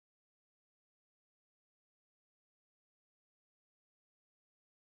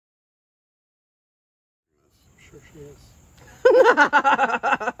sure she is.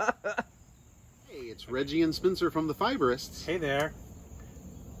 Hey, it's Reggie and Spencer from the Fiberists. Hey there.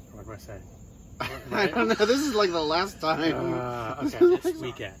 What do I say? I don't know. This is like the last time. Okay, this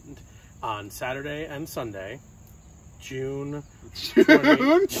weekend on Saturday and Sunday, September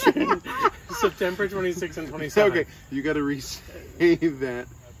 26th and 27th. Okay, you got to re-say that.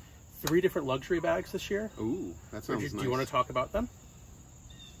 3 different luxury bags this year. Ooh, that sounds nice. Do you want to talk about them?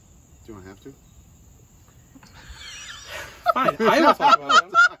 Do I have to? Fine, I will talk about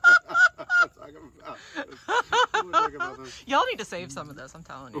them. Y'all need to save some of this, I'm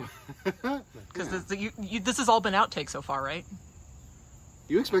telling you. Because this has all been outtake so far, right?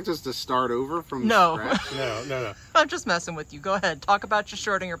 You expect us to start over from No. scratch? No. I'm just messing with you. Go ahead. Talk about your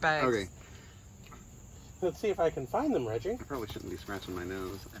Schrodinger bags. Okay. Let's see if I can find them, Reggie. I probably shouldn't be scratching my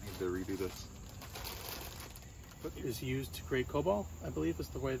nose. I need to redo this. What is used gray cobalt, I believe is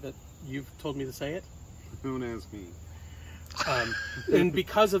the way that you've told me to say it. Don't ask me. And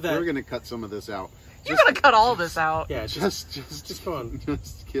because of that... We're going to cut some of this out. You're going to cut all this out. Yeah, just go on.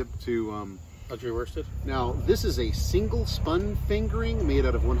 Just skip to... Luxury worsted. Now, this is a single spun fingering made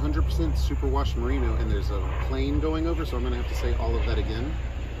out of 100% superwash merino, and there's a plane going over, so I'm going to have to say all of that again.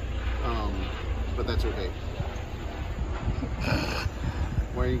 But that's okay.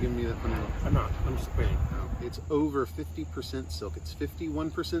 Why are you giving me that funny look? I'm not. I'm just waiting. No, it's over 50% silk. It's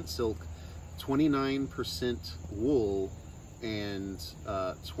 51% silk, 29% wool, and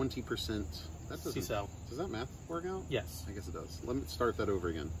 20%... Sea-cell. Does that math work out? Yes. I guess it does. Let me start that over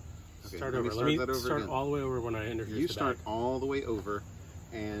again. Okay, Start over. Let me start all the way over when I introduce You the start bag. all the way over,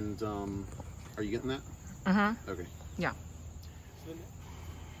 and are you getting that? Mm-hmm. Okay. Yeah.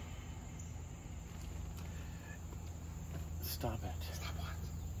 Stop it. Stop what?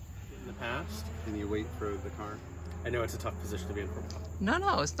 In the past, Can you wait for the car? I know it's a tough position to be in for a while.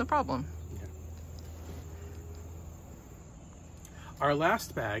 No, it's no problem. Yeah. Our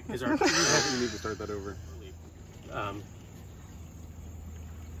last bag is our... You need to start that over.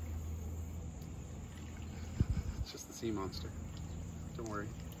 It's just the sea monster. Don't worry.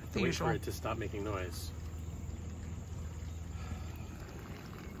 I have to The wait usual. for it to stop making noise.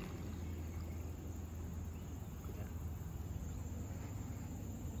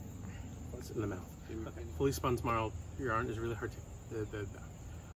 What's in the mouth? Okay. Fully spun tomorrow. Your yarn is really hard to...